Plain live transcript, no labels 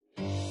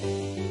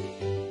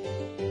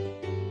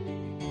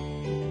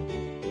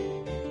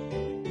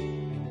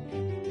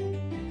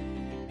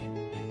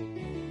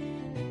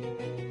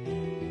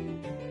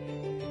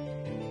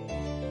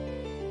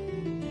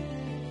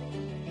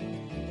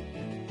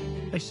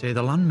They say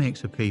the land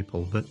makes a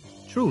people, but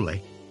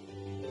truly,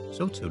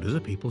 so too does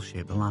a people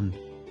shape the land.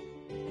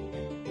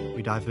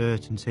 We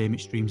divert and tame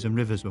its streams and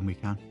rivers when we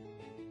can.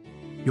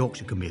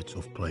 Yorkshire can be a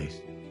tough place.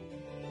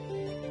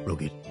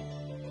 Rugged,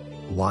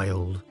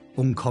 wild,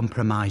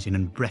 uncompromising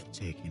and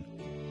breathtaking.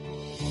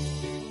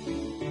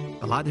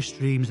 But like the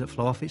streams that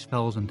flow off its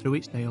fells and through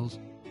its dales,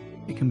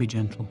 it can be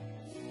gentle,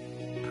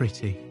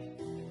 pretty,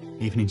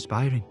 even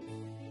inspiring.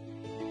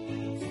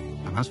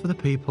 And as for the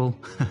people,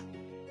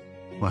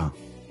 well,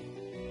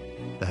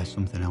 there's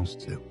something else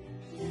too.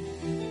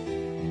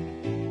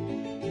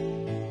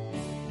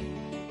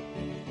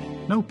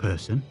 No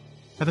person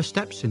ever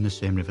steps in the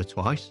same river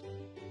twice,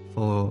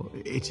 for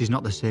it is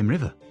not the same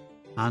river,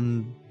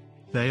 and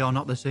they are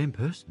not the same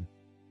person.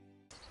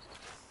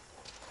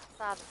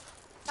 It's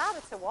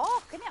harder to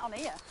walk, isn't it, on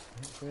here?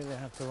 It's really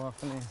hard to walk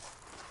on here.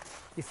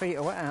 Your feet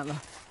are wet, aren't they?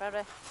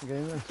 Very. Get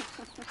in there.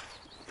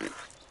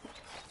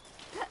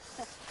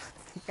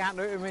 You can't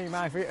do it with me,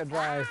 my feet are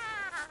dry.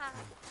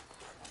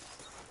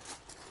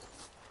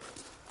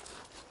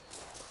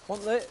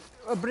 Want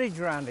a bridge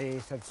round here, you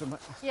said something?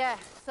 Yeah,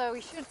 so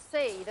we should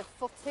see the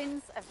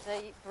footings of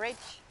the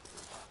bridge,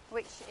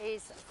 which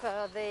is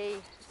for the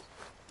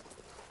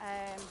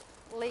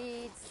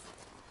Leeds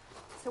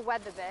to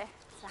Wetherby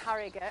to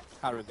Harrogate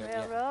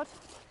Railroad.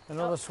 Yeah.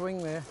 Another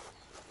swing there.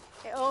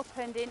 It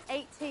opened in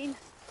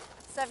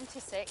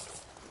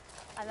 1876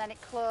 and then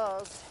it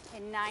closed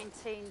in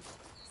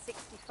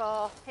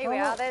 1964. Here we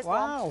are, there's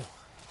one.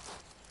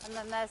 And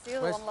then there's the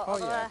other one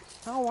over there.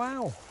 Oh,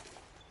 wow.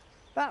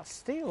 That's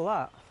steel,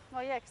 that.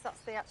 Well, yeah, because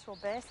that's the actual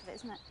base of it,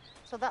 isn't it?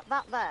 So that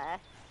there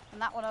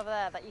and that one over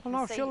there that you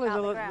can see surely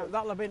out the ground.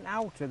 that'll have been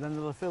outer, then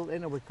they'll have filled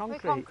in with concrete.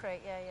 With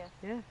concrete, yeah.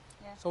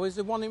 So is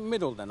there one in the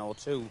middle then, or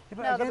two?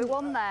 Yeah, no, there'll be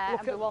one there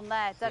and the one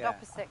there, dead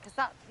opposite, because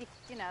that,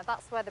 you know,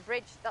 that's where the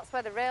bridge, that's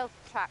where the rail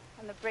track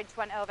and the bridge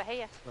went over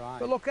here. Right.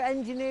 But look at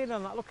engineering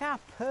on that. Look how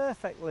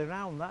perfectly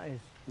round that is.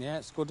 Yeah,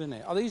 it's good, isn't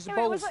it? Are these the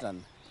bolts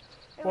then?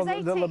 Well,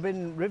 there'll have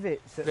been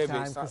rivets at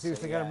times because he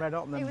used to get them red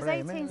hot and then It was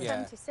break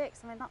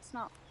 1876. I mean, that's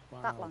not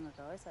that long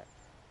ago, is it?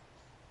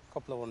 A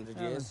couple of 100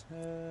 years.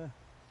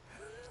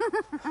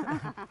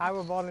 I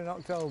was born in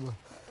October.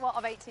 What,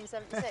 of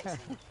 1876?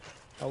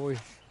 I wish.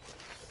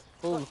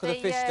 Oh, look at the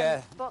fish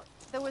there. But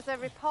there was a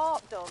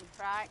report done,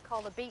 right,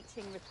 called the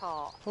Beaching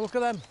Report. Well, look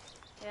at them.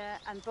 Yeah,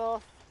 and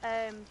both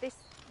this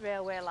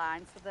railway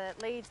line, so the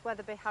Leeds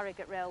Wetherby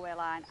Harrogate railway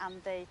line,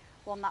 and the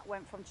one that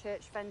went from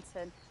Church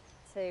Fenton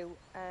to,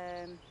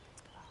 oh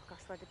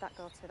gosh, where did that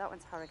go to? That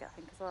went to Harrogate, I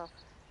think, as well.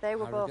 They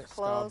were both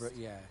closed.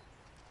 Yeah.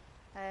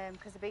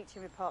 Because the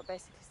Beaching Report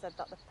basically said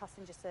that the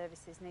passenger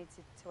services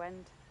needed to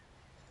end.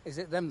 Is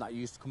it them that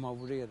used to come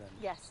over here then?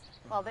 Yes.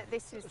 Well,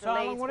 this is the Leeds. So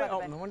how long was it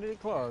open? When did it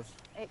close?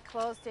 It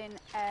closed in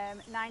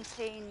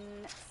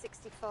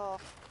 1964.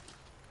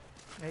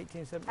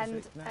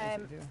 1876.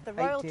 And the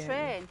Royal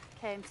Train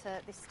came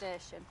to this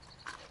station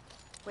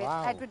with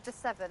Edward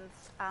VII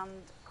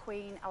and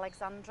Queen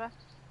Alexandra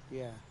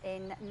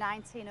in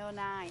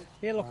 1909.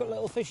 Here, look at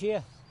little fish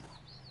here.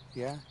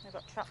 Yeah. They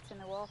got trapped in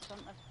the water,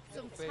 haven't they?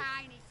 Some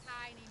tiny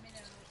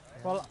minnows.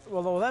 Well,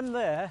 there were them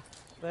there.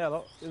 There,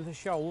 look, the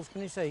shoals,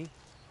 can you see?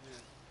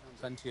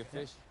 Plenty of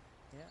fish.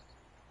 Yeah.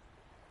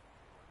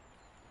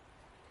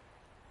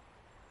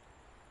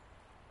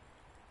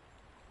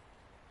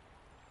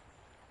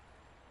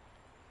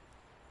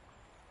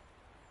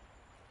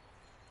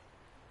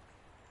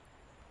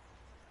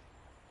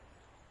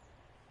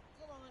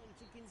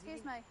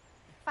 Excuse me.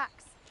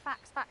 Facts.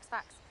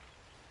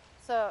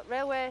 So,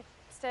 railway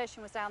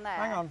station was down there.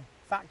 Hang on.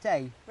 Fact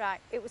A. Right.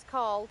 It was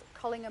called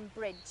Collingham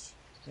Bridge.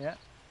 Yeah.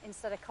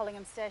 Instead of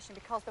Collingham Station,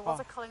 because there was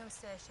a Collingham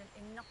Station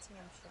in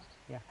Nottinghamshire.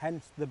 Yeah,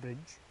 hence the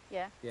bridge.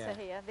 Yeah, to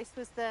here. This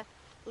was the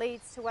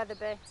Leeds to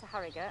Wetherby to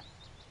Harrogate.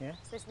 Yeah.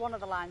 So this is one of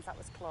the lines that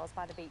was closed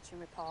by the Beaching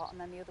Report, and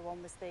then the other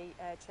one was the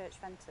Church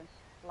Fenton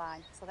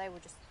line. So they were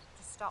just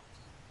stopped.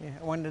 Yeah,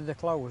 when did they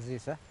close, you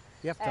say?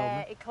 You have told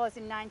me. It closed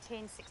in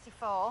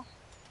 1964.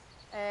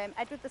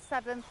 Edward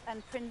VII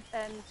and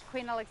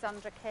Queen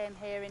Alexandra came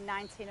here in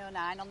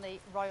 1909 on the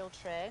Royal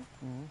Train.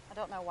 I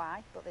don't know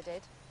why, but they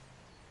did.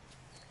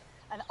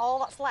 And all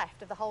that's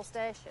left of the whole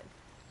station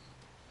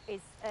is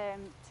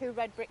 2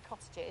 red brick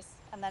cottages,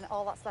 and then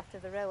all that's left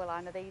of the railway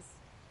line are these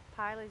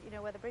pilers, you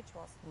know, where the bridge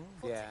was.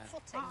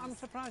 Footings. I'm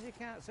surprised you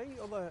can't see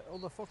other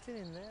footing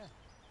in there.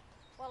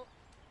 Well,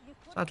 you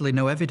could... Sadly,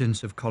 no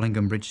evidence of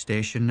Collingham Bridge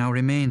Station now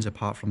remains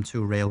apart from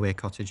 2 railway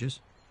cottages.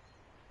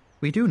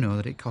 We do know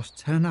that it cost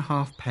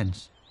 10.5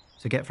 pence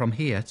to get from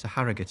here to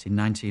Harrogate in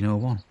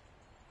 1901.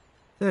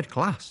 3rd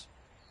class.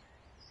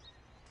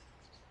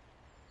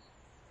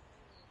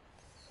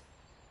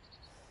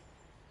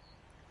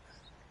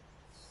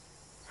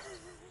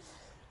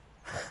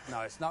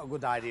 No, it's not a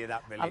good idea,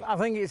 that, Billy. I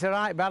think it's a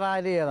right bad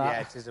idea, that.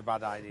 Yeah, it is a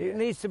bad idea. It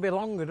needs to be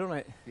longer, doesn't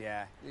it?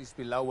 Yeah, it needs to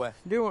be lower.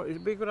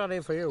 It'd be a good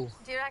idea for you.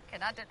 Do you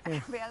reckon? I don't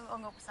be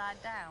hung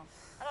upside down.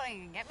 I don't think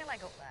you can get me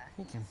leg up there.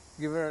 You can.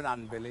 Give her an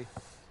hand, Billy.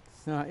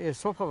 No, here,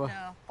 swap over.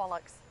 No,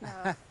 bollocks.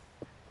 No.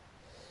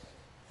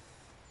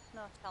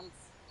 No chance.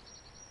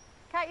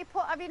 Can't you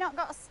put, have you not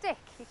got a stick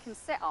you can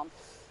sit on?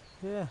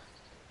 Yeah.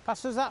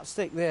 Pass us that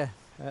stick there,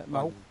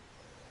 Mo.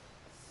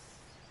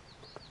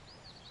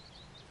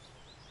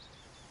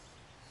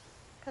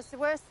 Because the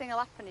worst thing will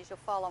happen is you'll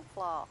fall on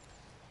floor.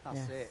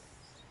 That's it.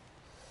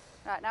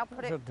 Right, now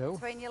put it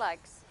between your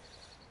legs.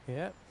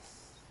 Yeah.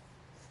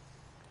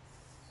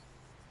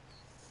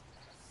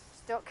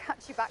 Just don't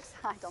catch your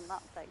backside on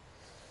that thing.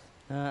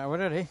 Are we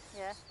ready?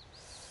 Yeah.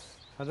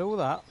 If I do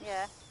that.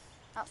 Yeah.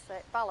 That's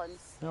it.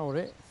 Balance. Hold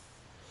it.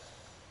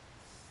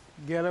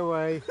 Get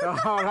away.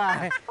 All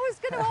right. I was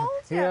going to hold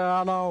you.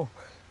 Yeah, I know.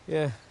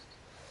 Yeah.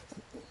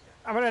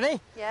 Are we ready?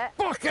 Yeah.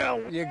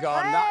 Buckle! You're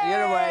gone.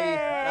 You're away.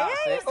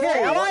 That's it.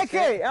 Okay, I like watch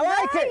it. I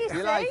like it.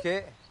 You like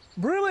it?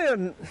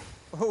 Brilliant.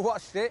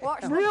 Watched it.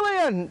 Watch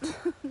Brilliant. Do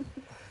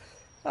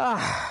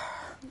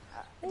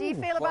you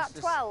feel about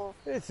 12?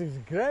 This is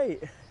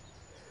great.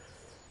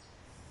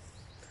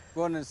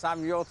 Go on and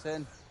Sam, your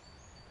turn.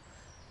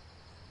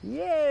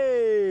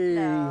 Yay!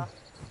 No.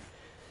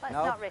 Let's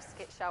No. not risk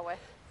it, shall we?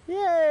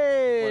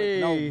 Yay!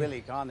 Well, no,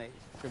 Billy, can't it?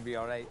 Should be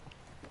all right.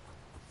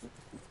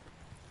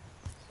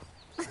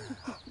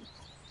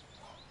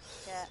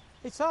 Yeah.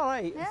 It's all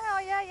right. Yeah, oh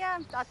yeah.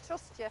 I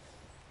trust you.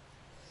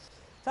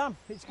 Sam,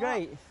 it's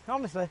great.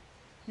 Honestly,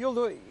 you'll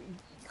do it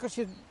because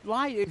you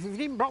like it. If you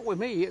didn't brock with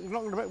me, it's not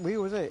going to break with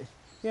you, is it?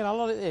 Yeah, I'll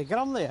let it there. Get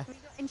on there. Have you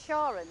got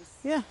insurance?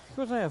 Yeah, of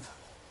course I have.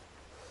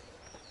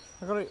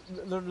 I got it.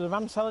 The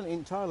man selling it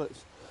in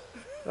toilets.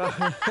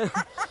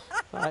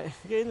 Right,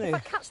 get in there. If I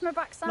catch my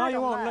backside No, you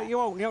on won't. there. No, you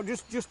won't. You know,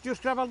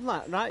 just grab on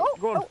that. Right, Oh,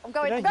 go on. oh, I'm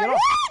going. You're on.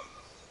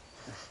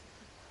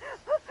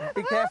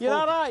 Be careful. You're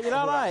all right. You're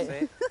all right.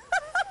 That's it.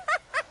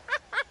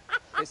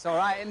 It's all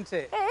right, isn't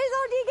it? It is.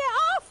 How do you get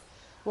off?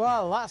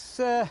 Well, that's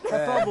a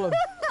problem.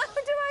 How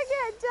do I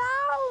get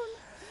down?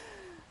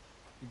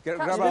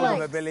 Grab my on legs.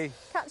 over, Billy.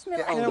 Catch me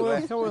Get legs. I hold will.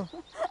 of I will.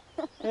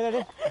 You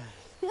ready?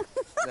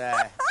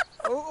 There.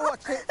 Oh,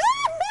 watch it.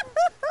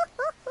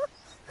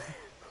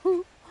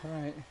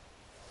 Right.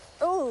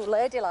 Oh,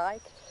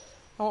 ladylike.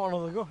 I want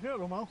another go. You don't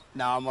know, Mo.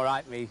 No, I'm all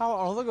right, me. I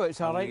want another go. It's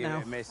all I'm right gonna now.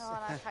 give it a miss. Oh, no, I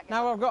can't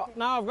get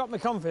Now I've got my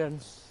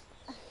confidence.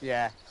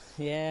 Yeah.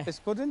 Yeah. It's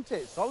good, isn't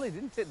it? Solid,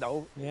 isn't it,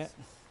 though? Yeah.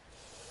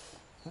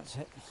 That's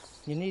it.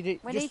 You need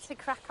it. We need to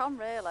crack on,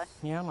 really.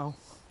 Yeah, I know.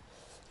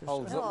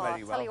 Holds Oh, up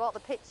very I well. tell you what, the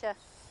picture.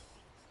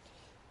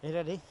 You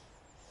ready?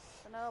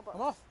 I know, but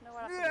Come off.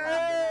 nowhere I can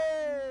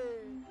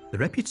The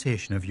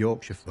reputation of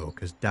Yorkshire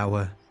folk as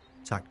dour,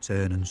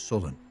 taciturn and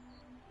sullen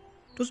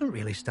doesn't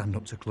really stand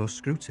up to close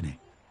scrutiny.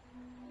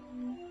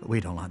 But we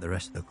don't like the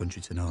rest of the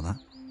country to know that.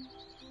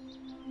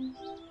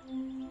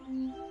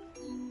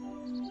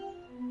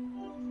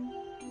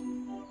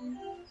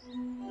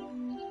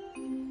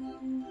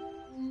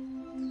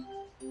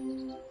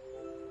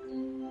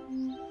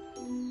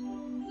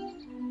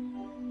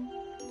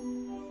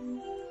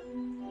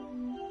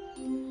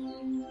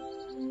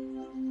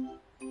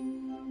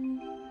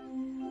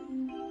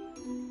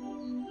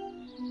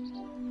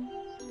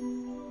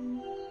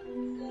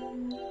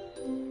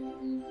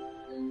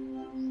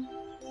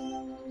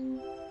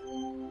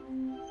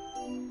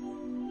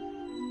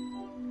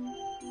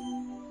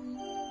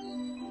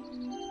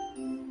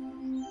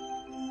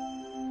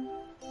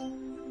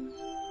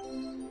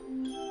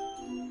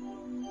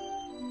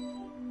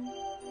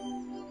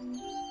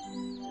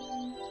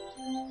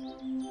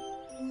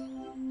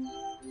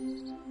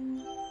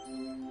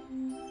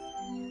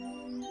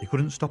 He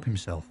couldn't stop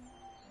himself.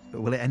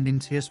 But will it end in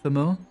tears for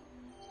Mo?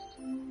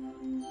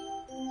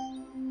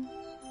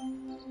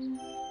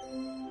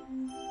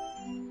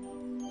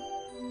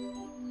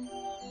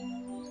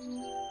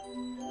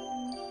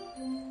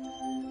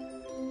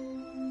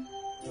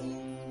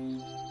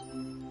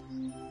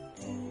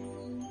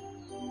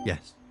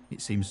 Yes,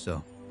 it seems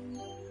so.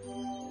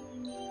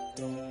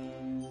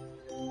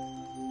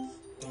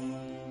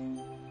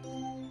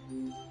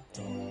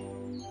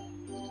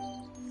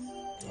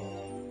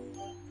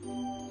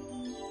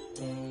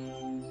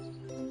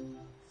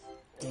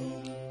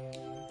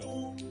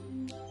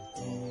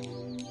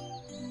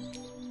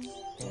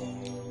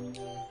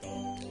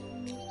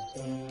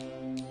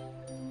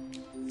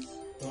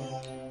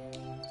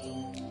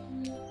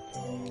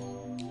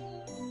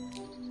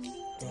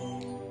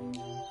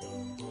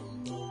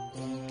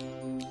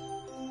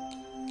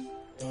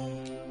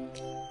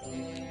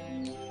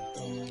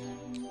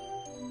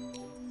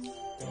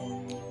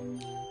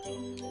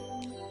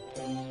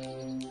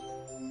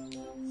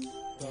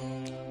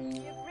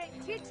 You've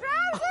ripped your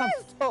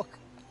trousers! Stuck.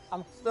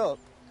 I'm stuck.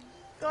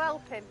 Go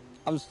help him.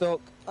 I'm stuck.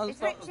 I'm He's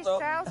stuck. ripped I'm his stuck.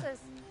 trousers.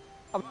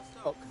 I'm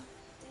stuck.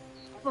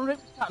 I'm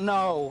ripped.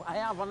 No, I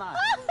haven't.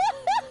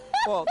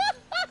 Fuck.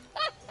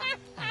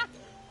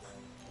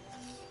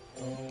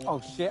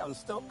 Oh shit, I'm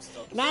stuck.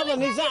 Now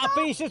then, is that a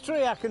piece of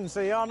tree I can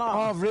see or not? Oh,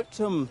 I've ripped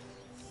them.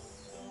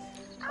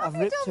 How I've have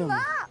you ripped done them.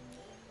 that?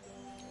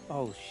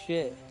 Oh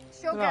shit.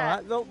 Sugar. All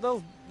right,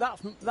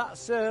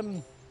 that's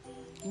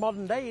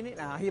modern day, isn't it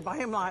now? You buy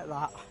them like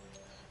that.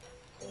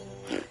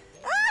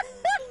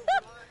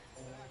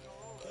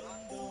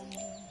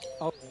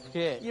 Oh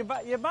shit. You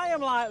buy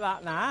them like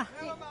that now.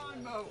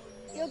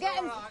 You'll get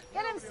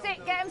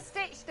them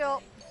stitched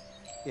up.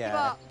 Yeah.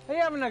 But- Are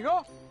you having a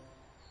go?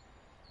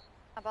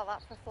 How about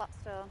that for a flat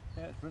stone?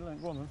 Yeah, it's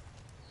brilliant. Go on then.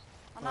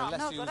 I'm Well, not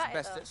unless good who's at it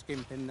best though. at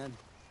skimping then.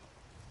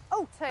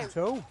 Oh, two.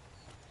 Two.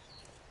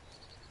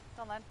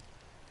 Go on then.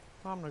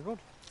 Having a good.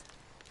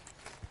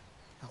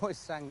 Oh, it's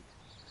sank.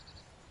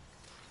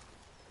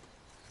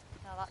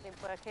 No, that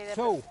didn't work either.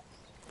 Two.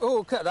 Oh,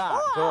 look at that.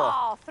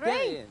 Oh, Go. three.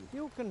 Get in.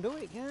 You can do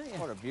it, can't you?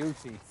 What a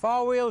beauty.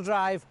 Four-wheel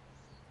drive,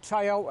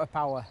 Toyota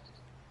power.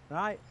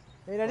 Right,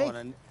 you ready? Go on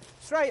and...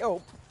 Straight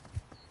up.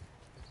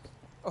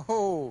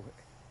 Oh,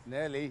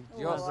 nearly.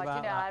 Oh, Just. do you know,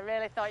 about I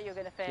really thought you were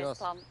going to face Just.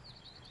 plant.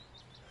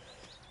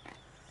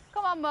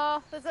 Come on,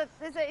 Mo. It's a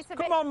bit.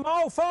 Come on,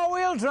 Mo,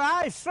 four-wheel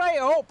drive, straight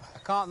up. I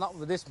can't knock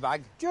with this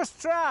bag.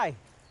 Just try.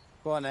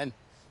 Go on then.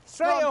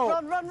 Straight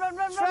up. Run,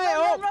 Straight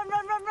up.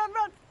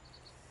 run.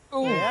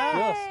 Oh,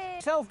 just. Yay!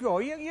 Self-go,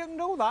 you can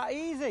do that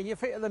easy. You're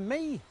fitter than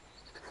me.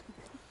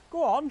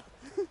 Go on.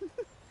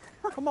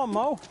 Come on,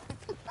 Mo.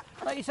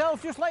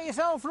 Just let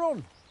yourself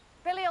run.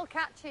 Billy will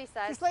catch, he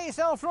says. Just let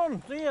yourself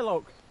run. Do you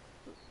look?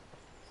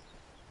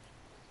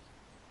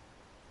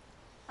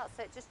 That's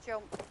it, just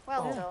jump.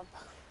 Well done.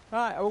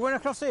 Right, are we going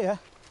across here?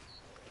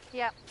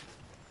 Yep.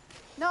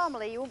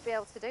 Normally you wouldn't be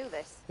able to do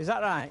this. Is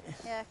that right?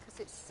 Yeah, because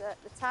it's the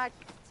tide.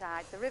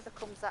 The river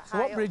comes that So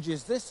high what up. bridge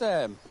is this?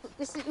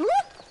 This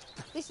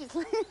is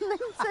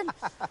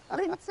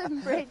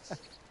Linton Bridge.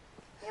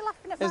 You're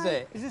laughing at Is mine.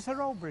 it? Is this a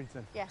road bridge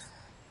then? Yes.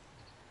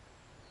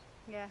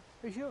 Yeah.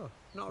 Are you sure?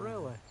 Not a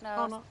railway? No,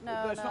 Oh, no.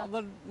 no, It's no. not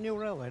the new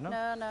railway, no?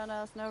 No,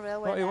 there's no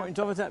railway. What, are you now. wanting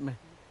to overtake me?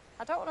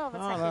 I don't want to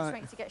overtake you, right. just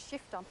want you to get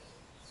shift on.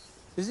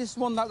 Is this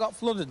one that got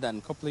flooded then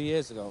a couple of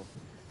years ago?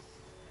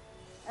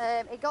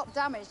 It got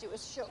damaged. It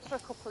was shut for a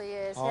couple of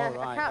years. Oh, yeah,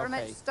 right, I can't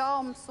remember. okay. It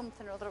stormed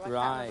something or other.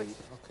 Right,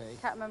 okay.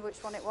 Can't remember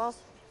which one it was.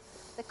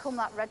 They come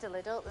that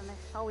readily, don't they?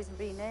 They've always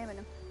been renaming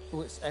them.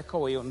 Oh, it's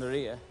echoey under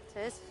here. It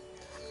is.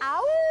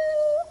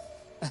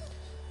 Ow!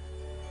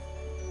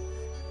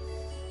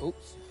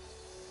 Oops.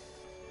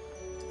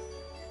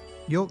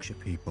 Yorkshire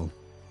people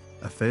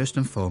are first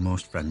and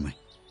foremost friendly,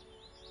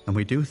 and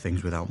we do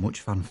things without much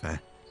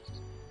fanfare.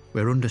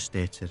 We're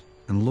understated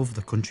and love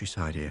the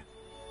countryside here.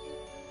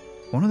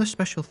 One of the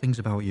special things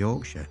about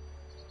Yorkshire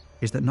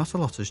is that not a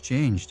lot has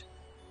changed.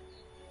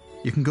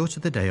 You can go to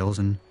the Dales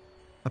and,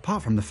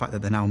 apart from the fact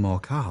that there are now more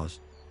cars,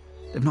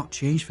 they've not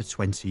changed for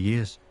 20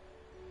 years.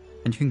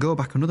 And you can go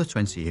back another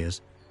 20 years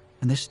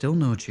and there's still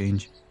no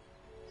change.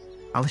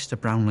 Alistair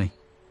Brownlee,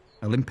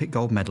 Olympic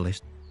gold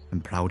medalist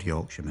and proud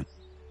Yorkshireman.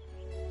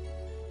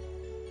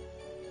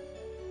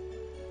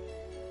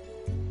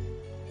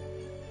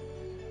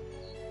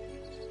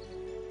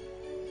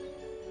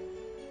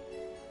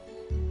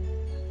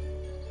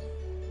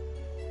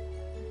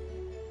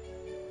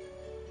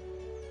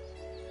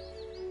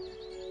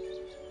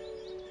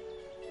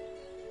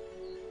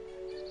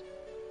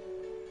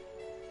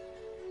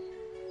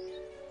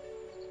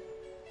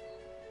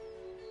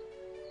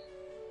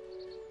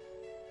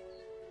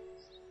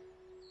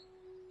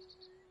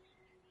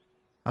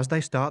 As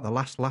they start the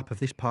last lap of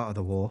this part of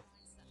the war,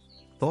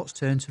 thoughts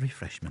turn to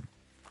refreshment.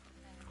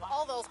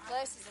 All those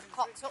places have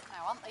popped up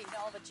now, haven't they? You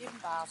know, all the gym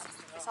bars.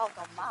 It's all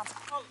gone mad.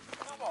 Well,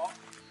 you know what?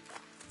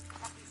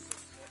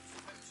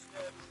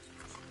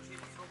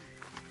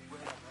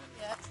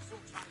 Yeah.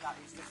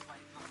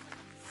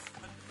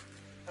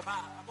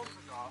 About a month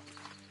ago,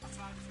 I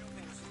tried a few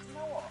things. You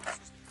know what?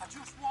 I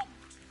just want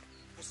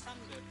the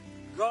standard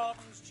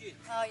Gordon's gin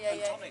Oh, yeah, and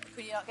yeah. tonic.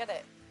 Could you not get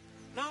it?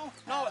 No,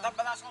 but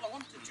that's all I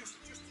wanted. Just.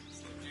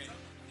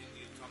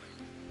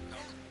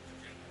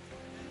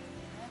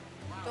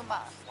 Don't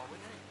matter.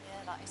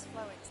 Yeah, that is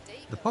flowing. It's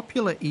deep. The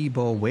popular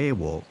Ebor Way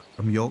walk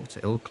from York to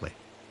Ilkley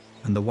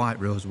and the White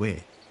Rose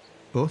Way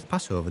both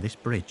pass over this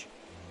bridge.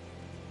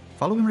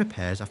 Following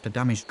repairs after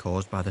damage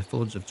caused by the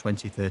floods of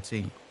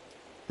 2013,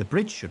 the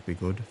bridge should be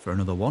good for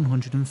another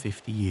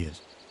 150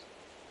 years.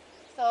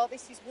 So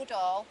this is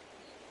Woodhall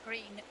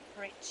Green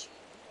Bridge,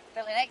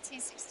 built in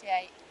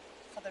 1868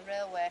 for the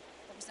railway.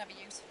 There was never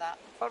used for that.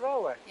 For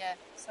railway? Yeah,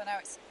 so now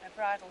it's a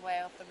bridle way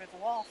up the River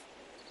Wharfe.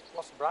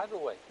 What's the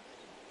bridle way?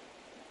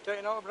 Don't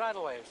you know what a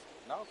bridle way is?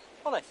 No?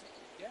 Honest?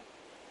 Yeah.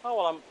 Oh,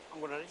 well, I'm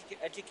going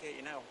to educate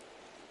you now.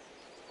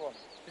 Go on.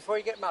 Before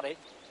you get married,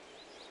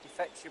 you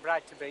fetch your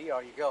bride-to-be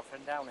or your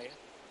girlfriend down here,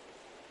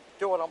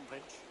 do an on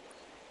bridge,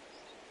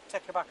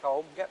 take her back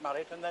home, get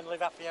married, and then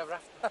live happy ever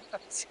after.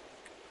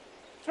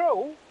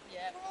 True?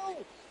 Yeah. Oh.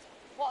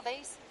 What are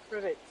these?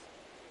 Rivets.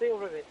 Steel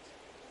rivets.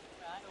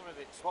 Right. Steel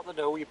rivets. What they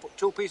do, you put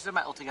two pieces of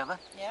metal together,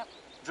 Yeah.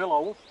 drill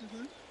hole,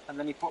 Mhm. and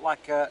then you put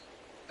like a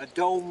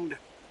domed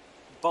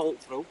bolt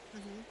through.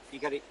 Mhm. You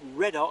get it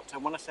red hot,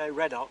 and when I say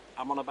red hot,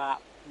 I'm on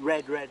about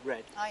red. Oh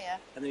yeah.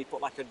 And then you put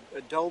like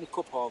a dome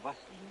cup over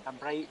and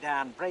break it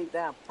down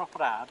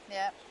proper hard.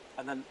 Yeah.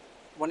 And then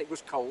when it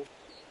goes cold,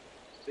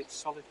 it's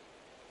solid.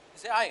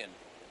 Is it iron?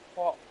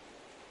 What?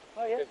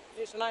 Oh yeah,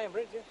 it's an iron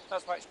bridge, yeah.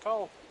 That's why it's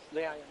called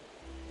the iron.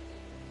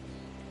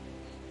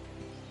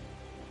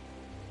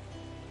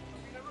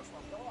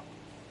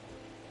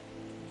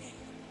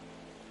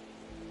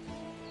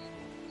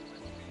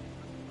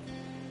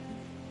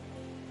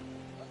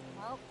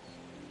 Well,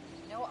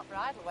 you know what a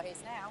bridle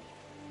weighs now.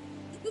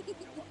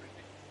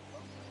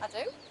 I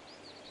do.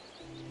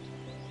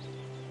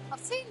 I've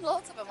seen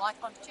loads of them, like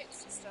on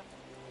chips and stuff.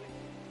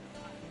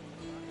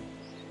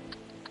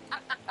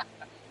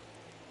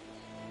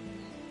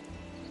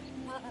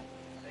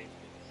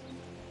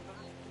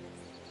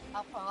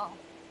 Oh.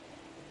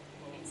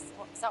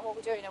 Is that what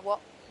we're doing? A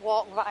walk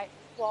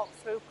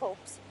through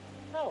pubs?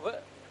 No,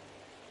 but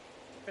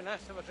it'd be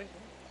nice to have a drink.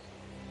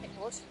 It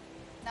would.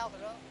 Now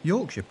they're all.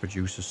 Yorkshire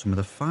produces some of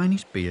the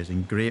finest beers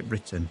in Great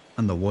Britain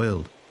and the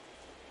world.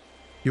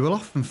 You will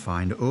often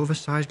find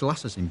oversized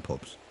glasses in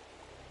pubs.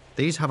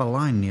 These have a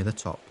line near the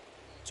top,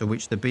 to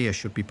which the beer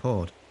should be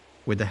poured,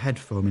 with the head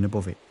foaming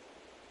above it.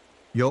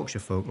 Yorkshire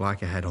folk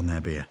like a head on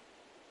their beer,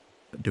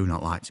 but do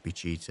not like to be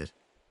cheated.